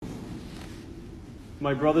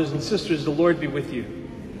My brothers and sisters, the Lord be with you.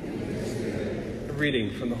 A reading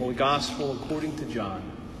from the Holy Gospel according to John.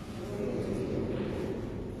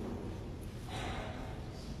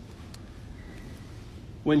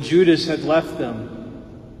 When Judas had left them,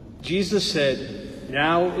 Jesus said,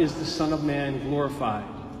 "Now is the Son of Man glorified,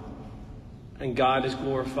 and God is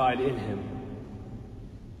glorified in him.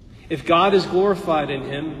 If God is glorified in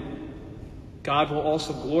him, God will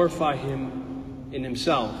also glorify him in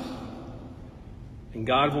himself, and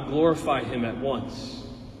God will glorify him at once.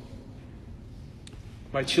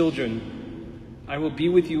 My children, I will be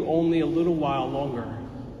with you only a little while longer.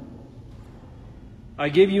 I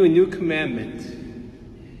give you a new commandment: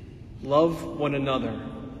 love one another.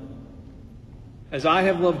 As I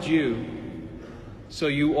have loved you, so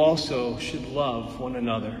you also should love one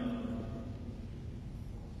another.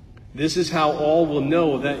 This is how all will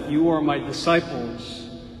know that you are my disciples,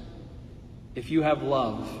 if you have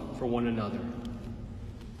love for one another."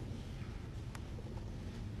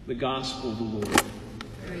 The Gospel of the Lord.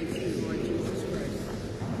 Praise you, Lord Jesus Christ.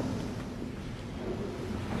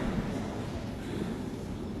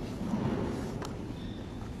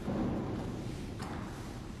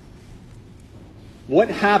 What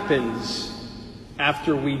happens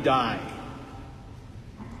after we die?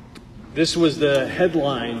 This was the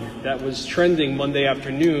headline that was trending Monday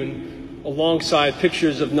afternoon, alongside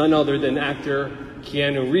pictures of none other than actor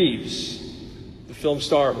Keanu Reeves, the film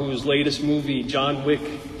star whose latest movie, John Wick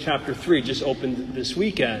Chapter 3, just opened this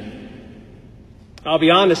weekend. I'll be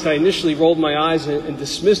honest, I initially rolled my eyes and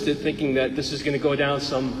dismissed it, thinking that this is going to go down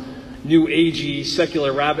some new agey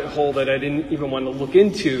secular rabbit hole that I didn't even want to look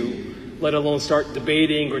into, let alone start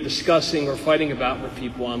debating or discussing or fighting about with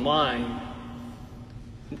people online.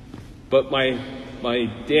 But my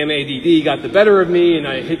damn ADD got the better of me, and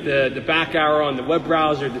I hit the back arrow on the web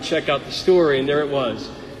browser to check out the story, and there it was.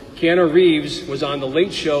 Keanu Reeves was on The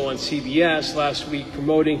Late Show on CBS last week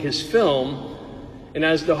promoting his film, and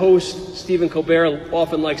as the host, Stephen Colbert,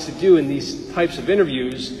 often likes to do in these types of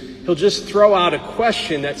interviews, he'll just throw out a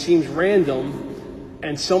question that seems random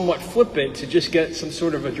and somewhat flippant to just get some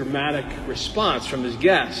sort of a dramatic response from his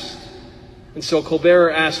guest. And so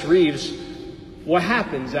Colbert asked Reeves, "What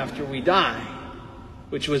happens after we die?"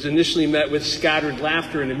 which was initially met with scattered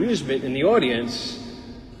laughter and amusement in the audience.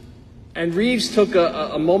 And Reeves took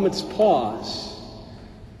a moment's pause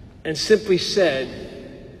and simply said,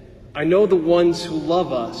 "I know the ones who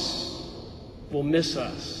love us will miss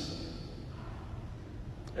us."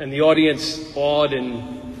 And the audience awed, and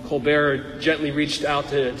Colbert gently reached out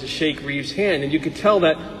to shake Reeves' hand. And you could tell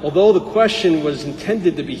that although the question was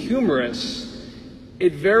intended to be humorous,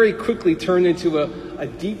 it very quickly turned into a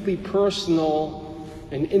deeply personal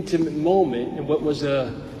and intimate moment in what was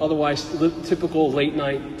a otherwise typical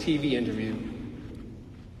late-night TV interview.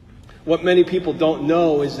 What many people don't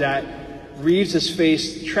know is that Reeves has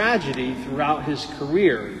faced tragedy throughout his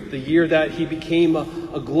career. The year that he became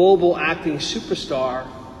a global acting superstar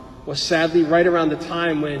was sadly right around the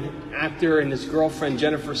time when actor and his girlfriend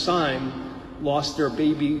Jennifer Syme lost their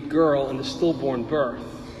baby girl in a stillborn birth.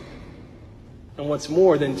 And what's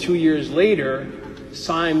more, than 2 years later,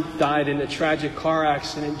 Syme died in a tragic car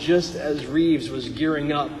accident just as Reeves was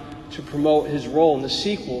gearing up to promote his role in the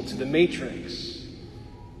sequel to The Matrix.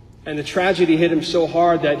 And the tragedy hit him so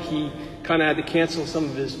hard that he kind of had to cancel some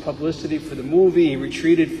of his publicity for the movie. He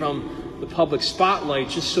retreated from the public spotlight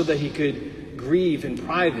just so that he could grieve in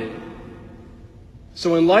private.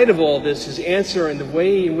 So in light of all this, his answer and the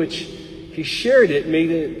way in which he shared it made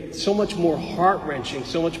it so much more heart-wrenching,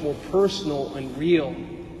 so much more personal and real.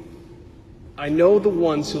 "I know the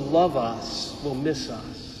ones who love us will miss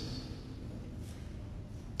us."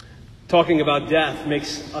 Talking about death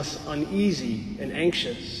makes us uneasy and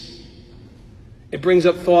anxious. It brings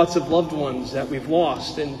up thoughts of loved ones that we've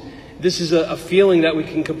lost, and this is a feeling that we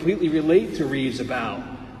can completely relate to Reeves about,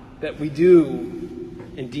 that we do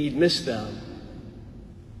indeed miss them.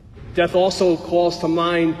 Death also calls to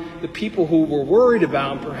mind the people who we're worried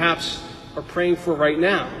about and perhaps are praying for right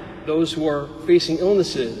now, those who are facing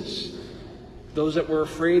illnesses, those that we're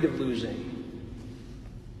afraid of losing.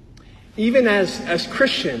 Even as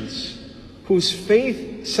Christians whose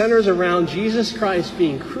faith centers around Jesus Christ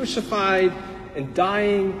being crucified and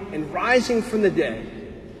dying and rising from the dead,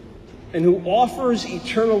 and who offers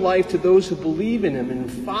eternal life to those who believe in him and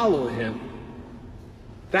follow him,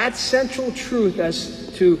 that central truth as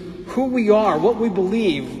to who we are, what we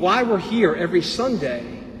believe, why we're here every Sunday,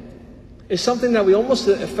 is something that we almost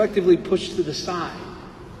effectively push to the side.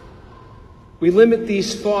 We limit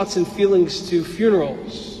these thoughts and feelings to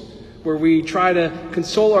funerals, where we try to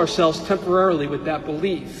console ourselves temporarily with that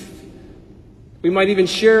belief. We might even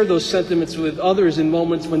share those sentiments with others in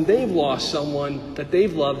moments when they've lost someone that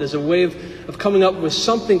they've loved as a way of coming up with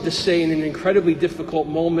something to say in an incredibly difficult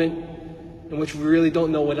moment in which we really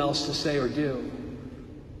don't know what else to say or do.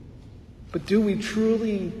 But do we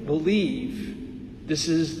truly believe this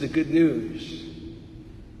is the good news?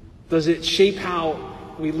 Does it shape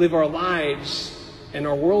how we live our lives and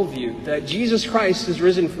our worldview? That Jesus Christ is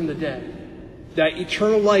risen from the dead. That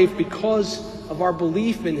eternal life, because of our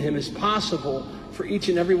belief in him, is possible for each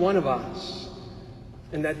and every one of us.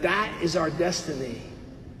 And that is our destiny.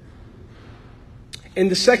 In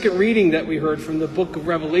the second reading that we heard from the book of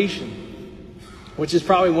Revelation, which is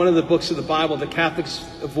probably one of the books of the Bible that Catholics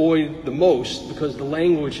avoid the most because the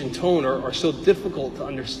language and tone are so difficult to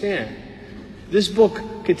understand. This book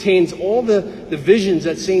contains all the visions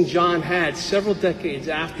that St. John had several decades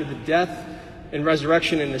after the death and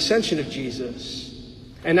resurrection and ascension of Jesus.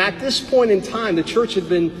 And at this point in time, the church had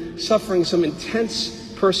been suffering some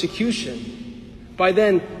intense persecution. By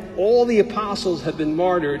then, all the apostles had been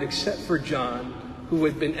martyred except for John, who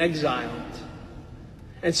had been exiled.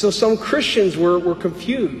 And so some Christians were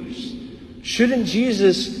confused. Shouldn't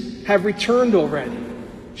Jesus have returned already?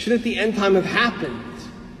 Shouldn't the end time have happened?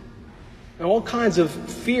 And all kinds of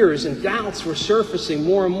fears and doubts were surfacing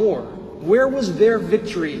more and more. Where was their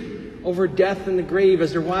victory over death and the grave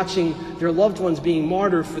as they're watching their loved ones being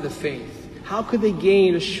martyred for the faith? How could they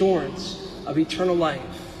gain assurance of eternal life?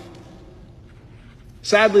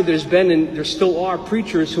 Sadly, there's been and there still are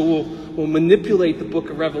preachers who will manipulate the book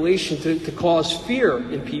of Revelation to cause fear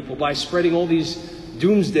in people by spreading all these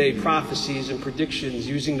doomsday prophecies and predictions,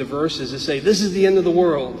 using the verses to say, this is the end of the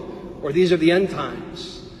world, or these are the end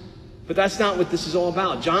times. But that's not what this is all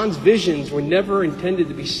about. John's visions were never intended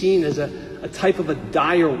to be seen as a type of a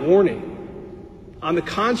dire warning. On the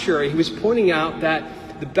contrary, he was pointing out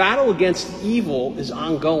that the battle against evil is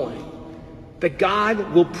ongoing, that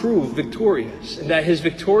God will prove victorious, and that his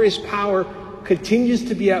victorious power continues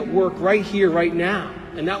to be at work right here, right now.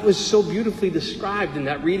 And that was so beautifully described in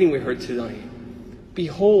that reading we heard tonight.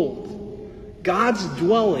 Behold, God's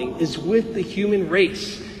dwelling is with the human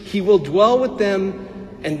race. He will dwell with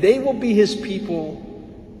them, and they will be his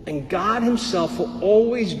people, and God himself will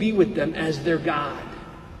always be with them as their God.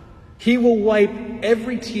 He will wipe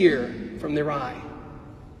every tear from their eye.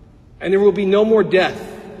 And there will be no more death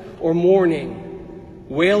or mourning,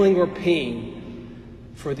 wailing or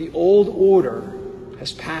pain, for the old order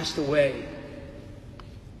has passed away.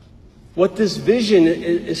 What this vision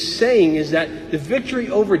is saying is that the victory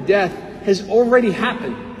over death has already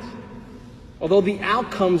happened, although the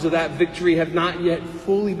outcomes of that victory have not yet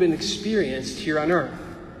fully been experienced here on earth.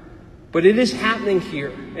 But it is happening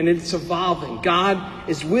here, and it's evolving. God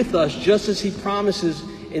is with us just as he promises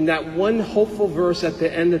in that one hopeful verse at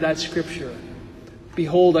the end of that scripture.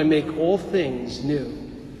 Behold, I make all things new.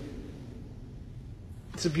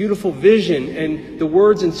 It's a beautiful vision, and the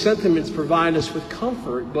words and sentiments provide us with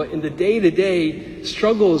comfort. But in the day-to-day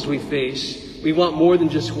struggles we face, we want more than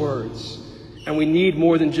just words, and we need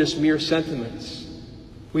more than just mere sentiments.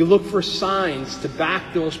 We look for signs to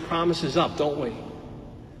back those promises up, don't we?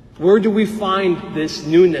 Where do we find this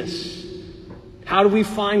newness? How do we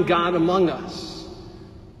find God among us?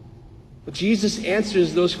 Well, Jesus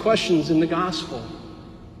answers those questions in the gospel.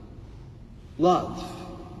 Love.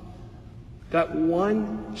 That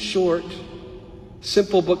one short,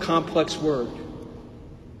 simple but complex word.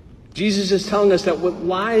 Jesus is telling us that what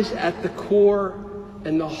lies at the core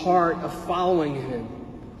and the heart of following him,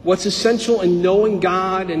 what's essential in knowing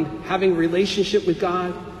God and having a relationship with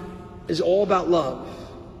God, is all about love.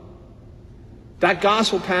 That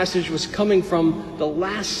gospel passage was coming from the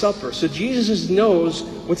Last Supper. So Jesus knows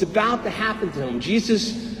what's about to happen to him.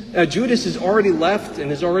 Judas has already left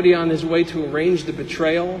and is already on his way to arrange the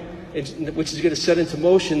betrayal, which is going to set into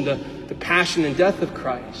motion the passion and death of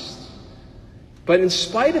Christ. But in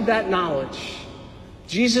spite of that knowledge,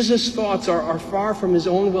 Jesus' thoughts are far from his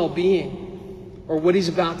own well-being or what he's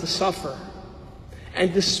about to suffer.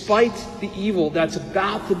 And despite the evil that's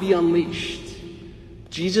about to be unleashed,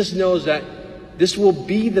 Jesus knows that this will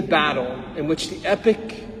be the battle in which the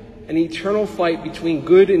epic and eternal fight between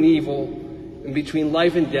good and evil and between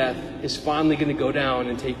life and death is finally going to go down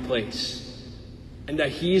and take place. And that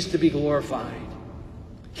he is to be glorified.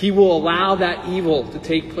 He will allow that evil to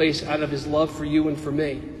take place out of his love for you and for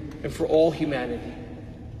me and for all humanity.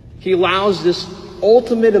 He allows this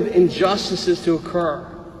ultimate of injustices to occur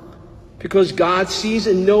because God sees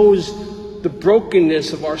and knows the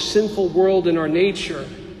brokenness of our sinful world and our nature.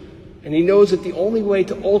 And he knows that the only way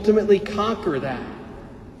to ultimately conquer that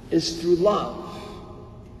is through love.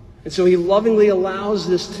 And so he lovingly allows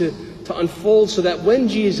this to unfold so that when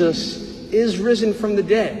Jesus is risen from the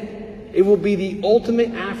dead, it will be the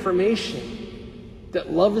ultimate affirmation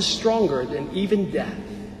that love is stronger than even death.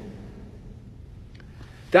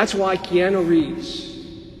 That's why Keanu Reeves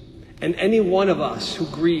and any one of us who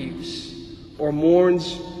grieves or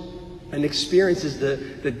mourns and experiences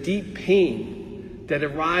the deep pain that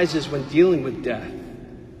arises when dealing with death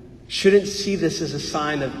shouldn't see this as a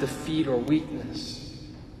sign of defeat or weakness.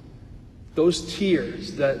 Those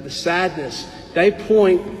tears, the sadness, they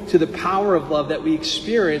point to the power of love that we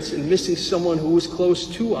experience in missing someone who was close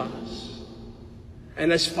to us.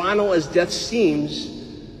 And as final as death seems,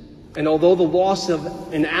 and although the loss of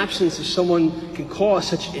an absence of someone can cause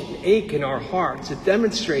such an ache in our hearts, it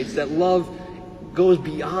demonstrates that love goes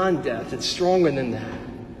beyond death. It's stronger than that.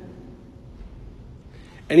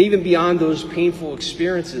 And even beyond those painful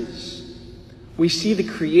experiences, we see the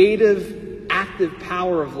creative, active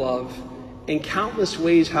power of love in countless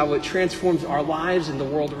ways, how it transforms our lives and the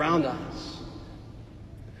world around us.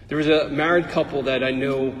 There was a married couple that I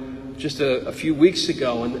knew just a few weeks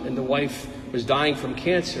ago, and the wife was dying from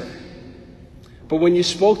cancer. But when you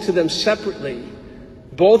spoke to them separately,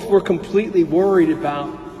 both were completely worried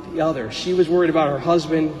about the other. She was worried about her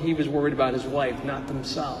husband. He was worried about his wife, not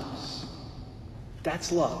themselves.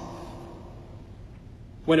 That's love.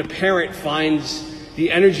 When a parent finds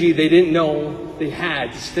the energy they didn't know they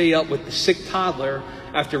had to stay up with the sick toddler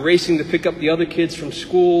after racing to pick up the other kids from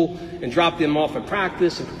school and drop them off at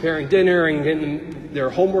practice and preparing dinner and getting their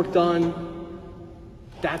homework done,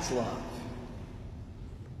 that's love.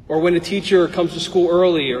 Or when a teacher comes to school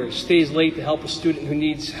early or stays late to help a student who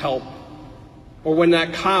needs help. Or when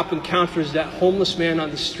that cop encounters that homeless man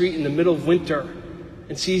on the street in the middle of winter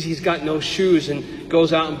and sees he's got no shoes and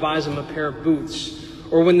goes out and buys him a pair of boots.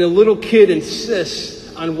 Or when the little kid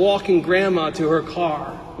insists on walking grandma to her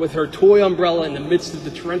car with her toy umbrella in the midst of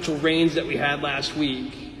the torrential rains that we had last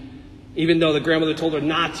week, even though the grandmother told her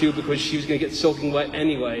not to because she was going to get soaking wet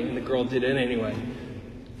anyway, and the girl did it anyway.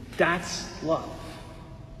 That's love.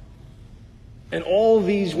 In all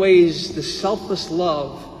these ways, the selfless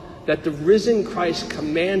love that the risen Christ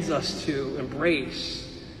commands us to embrace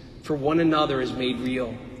for one another is made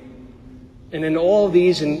real. And in all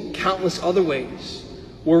these and countless other ways,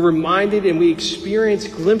 we're reminded and we experience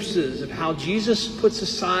glimpses of how Jesus puts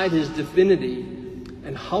aside his divinity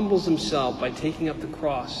and humbles himself by taking up the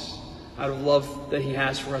cross out of love that he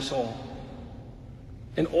has for us all.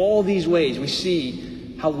 In all these ways, we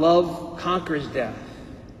see how love conquers death.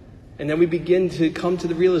 And then we begin to come to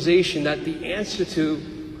the realization that the answer to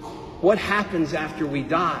what happens after we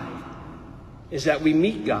die is that we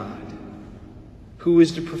meet God, who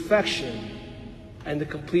is the perfection and the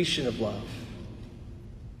completion of love.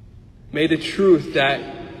 May the truth that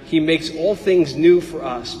he makes all things new for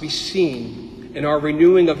us be seen in our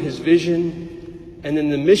renewing of his vision and in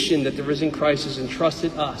the mission that the risen Christ has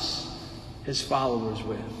entrusted us, his followers,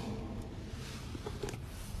 with.